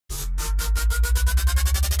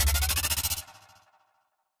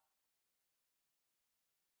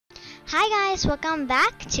Hi guys, welcome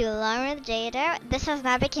back to Learn with Jada. This has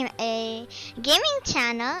now become a gaming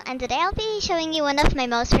channel, and today I'll be showing you one of my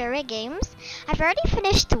most favorite games. I've already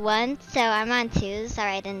finished one, so I'm on two.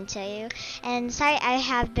 Sorry I didn't show you. And sorry I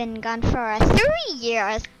have been gone for 3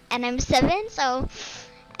 years, and I'm 7,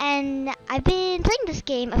 and I've been playing this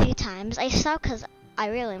game a few times. I stopped because I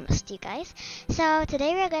really missed you guys. So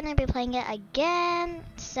today we're gonna be playing it again.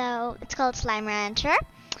 So it's called Slime Rancher.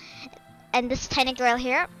 And this tiny girl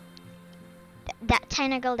here, that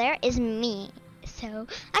tiny girl there is me. So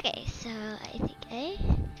okay, so I think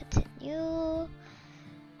continue.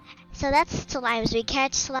 So that's slimes. We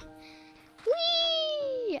catch slime.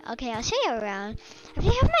 Whee! Okay, I'll show you around. If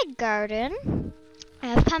you have my garden, I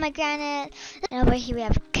have pomegranate, and over here we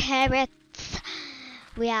have carrots.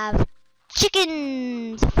 We have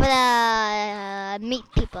chickens for the meat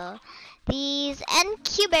people. These and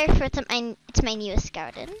cucumber fruits. It's my newest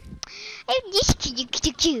garden. I have these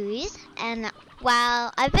cues, and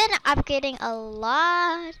wow, I've been upgrading a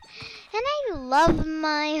lot, and I love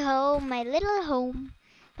my home, my little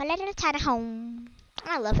tiny home.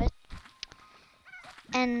 I love it.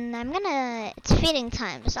 And it's feeding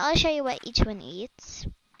time, so I'll show you what each one eats.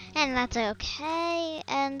 And that's okay.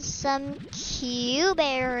 And some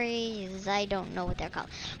cuberries. I don't know what they're called,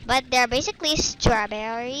 but they're basically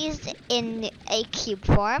strawberries in a cube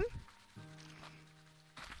form.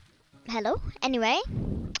 Hello? Anyway.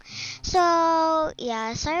 So,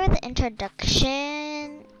 yeah, sorry for the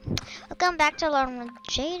introduction. Welcome back to Learn with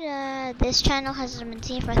Jada. This channel hasn't been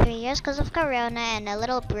seen for 3 years because of Corona and a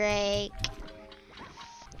little break.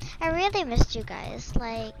 I really missed you guys,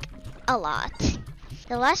 like, a lot.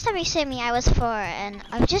 The last time you saw me, I was 4, and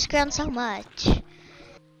I've just grown so much.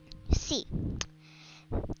 See,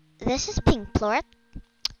 this is pink plort.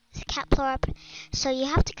 It's a cat plort. So you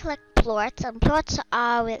have to collect plorts, and plorts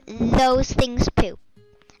are with those things poop.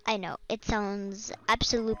 I know, it sounds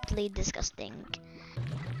absolutely disgusting.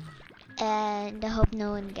 And I hope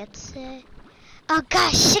no one gets it. Oh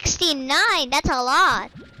gosh, 69! That's a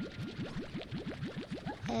lot!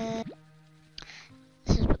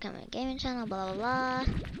 This is becoming a gaming channel, blah blah blah.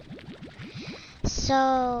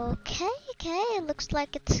 So, okay, it looks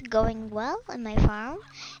like it's going well in my farm.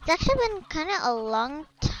 It's actually been kind of a long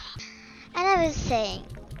time. And I was saying,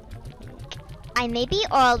 I may be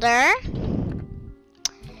older,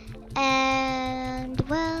 and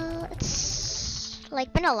well, it's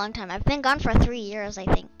like been a long time. I've been gone for 3 years, I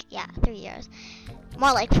think. Yeah, 3 years.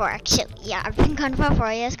 More like 4 actually. Yeah, I've been gone for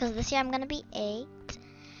 4 years because this year I'm gonna be 8.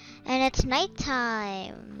 And it's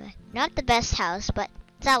nighttime. Not the best house, but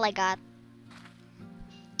it's all I got.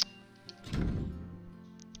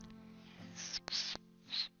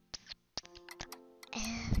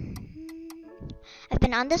 I've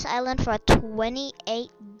been on this island for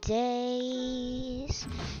 28 days.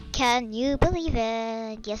 Can you believe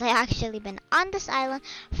it? Yes, I actually been on this island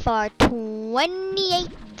for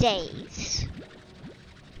 28 days.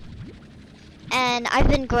 And I've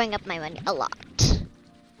been growing up my money a lot.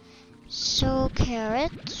 So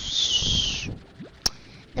carrots.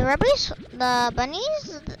 The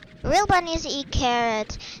real bunnies eat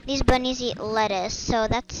carrots. These bunnies eat lettuce. So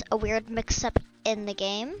that's a weird mix-up in the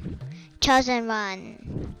game. Chosen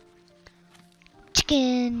one.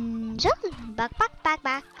 Chickens. Oh,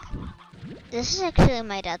 back. This is actually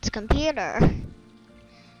my dad's computer.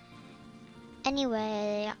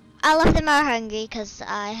 Anyway, all of them are hungry because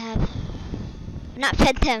I have not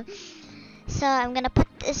fed them. So I'm gonna put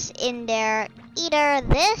this in there. Either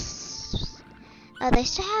this. Oh, they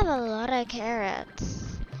still have a lot of carrots.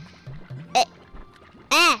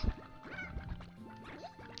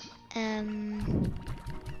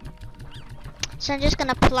 So I'm just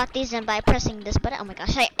gonna plot these in by pressing this button. Oh my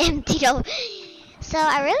gosh, I emptied all. So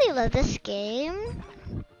I really love this game.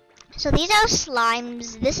 So these are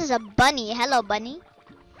slimes. This is a bunny. Hello, bunny.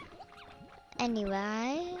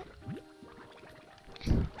 Anyway.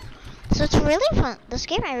 So it's really fun. This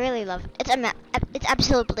game I really love. It's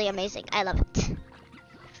absolutely amazing. I love it.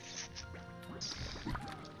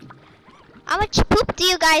 How much poop do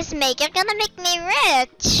you guys make? You're gonna make me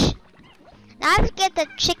rich. Now I have to get the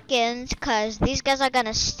chickens because these guys are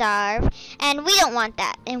gonna starve, and we don't want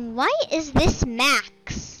that. And why is this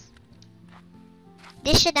max?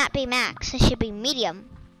 This should not be max. It should be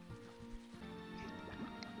medium.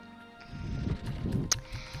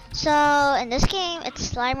 So in this game, it's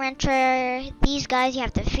Slime Rancher. These guys, you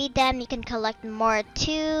have to feed them. You can collect more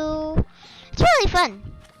too. It's really fun.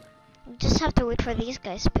 You just have to wait for these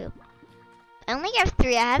guys to poop. I only have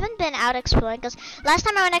 3. I haven't been out exploring because last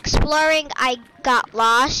time I went exploring, I got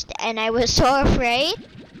lost and I was so afraid.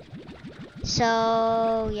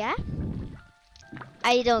 So yeah.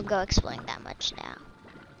 I don't go exploring that much now.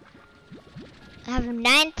 I have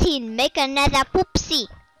 19. Make another poopsie.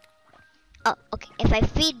 Oh, okay. If I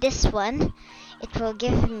feed this one, it will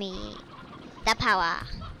give me the power.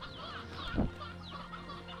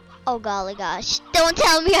 Oh golly gosh. Don't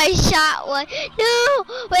tell me I shot one. No!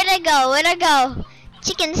 Where'd I go? Where'd I go?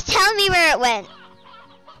 Chickens, tell me where it went.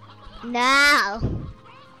 Now.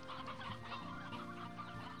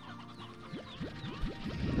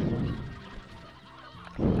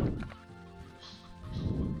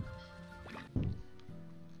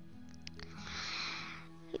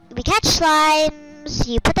 We catch slimes,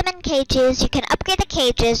 you put them in cages, you can upgrade the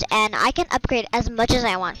cages, and I can upgrade as much as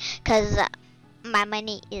I want, because my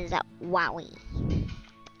money is wowie.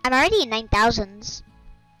 I'm already in 9,000s.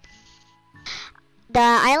 The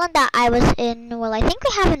island that I was in, well, I think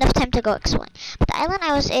we have enough time to go exploring. But the island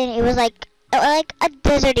I was in, it was like a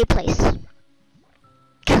deserty place.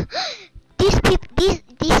 These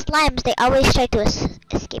slimes, they always try to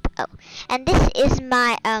escape. Oh, and this is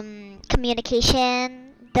my communication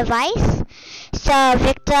device. So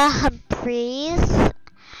Victor Humphreys,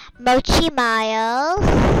 Mochi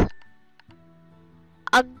Miles,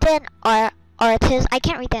 Ogden Ortiz, I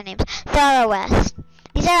can't read their names, Thora West.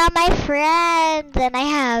 These are all my friends, and I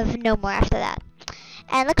have no more after that.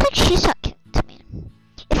 And looks like she's talking to me.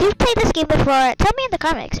 If you've played this game before, tell me in the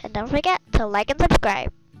comments, and don't forget to like and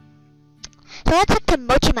subscribe. So let's talk to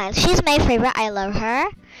Mochi Miles. She's my favorite, I love her.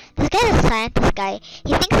 This guy is a scientist guy.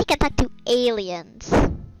 He thinks he can talk to aliens.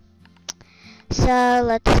 So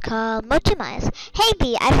let's call Mochi Miles. Hey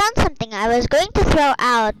B, I found something I was going to throw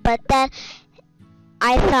out, but then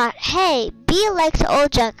I thought, hey, B likes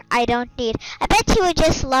old junk I don't need. I bet you would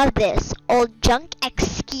just love this. Old junk?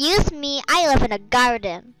 Excuse me, I live in a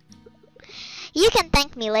garden. You can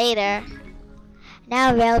thank me later.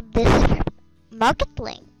 Now read this market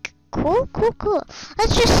link. Cool.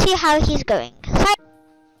 Let's just see how he's going.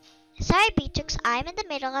 Sorry, Beatrix, I'm in the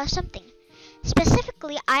middle of something.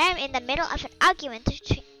 Specifically, I am in the middle of an argument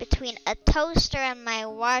between a toaster and my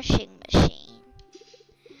washing machine.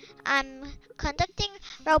 I'm conducting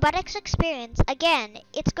robotics experience. Again,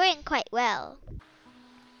 it's going quite well.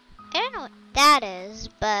 I don't know what that is,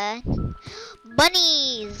 but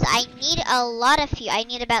bunnies! I need a lot of you. I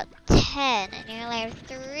need about 10. I nearly have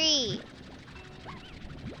 3.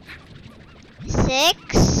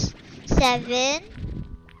 6, 7,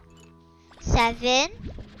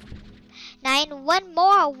 9. One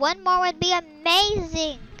more would be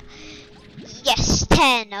amazing. Yes,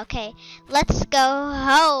 10. Okay, let's go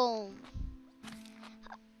home.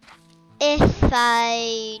 If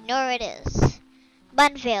I know where it is.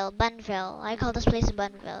 Bunville. I call this place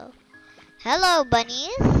Bunville. Hello,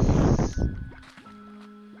 bunnies.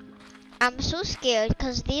 I'm so scared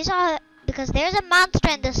because there's a monster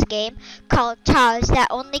in this game called Charles that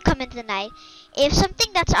only come in the night. If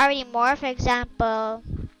something that's already more, for example,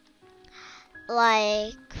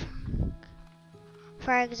 like,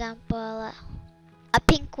 a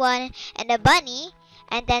pink one and a bunny,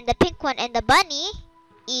 and then the pink one and the bunny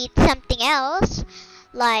eat something else,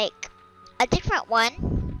 like a different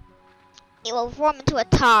one, it will form into a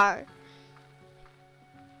tar.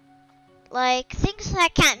 Like things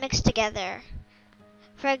that can't mix together.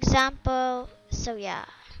 For example, so yeah,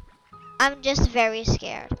 I'm just very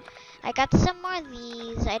scared. I got some more of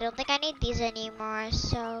these. I don't think I need these anymore,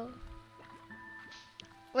 so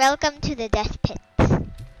welcome to the death pit.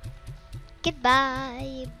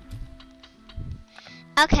 Goodbye.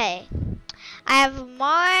 Okay, I have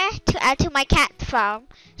more to add to my cat farm.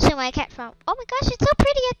 Oh my gosh, it's so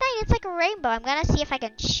pretty at night. It's like a rainbow. I'm gonna see if I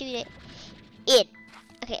can shoot it in.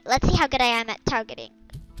 Okay, let's see how good I am at targeting.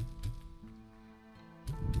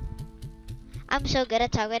 I'm so good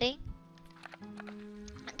at targeting.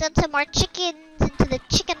 I've done some more chickens into the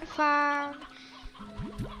chicken farm.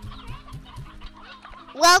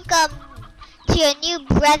 Welcome to your new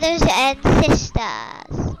brothers and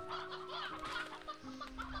sisters.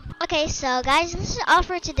 Okay, so guys, this is all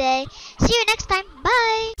for today. See you next time.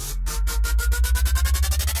 Bye.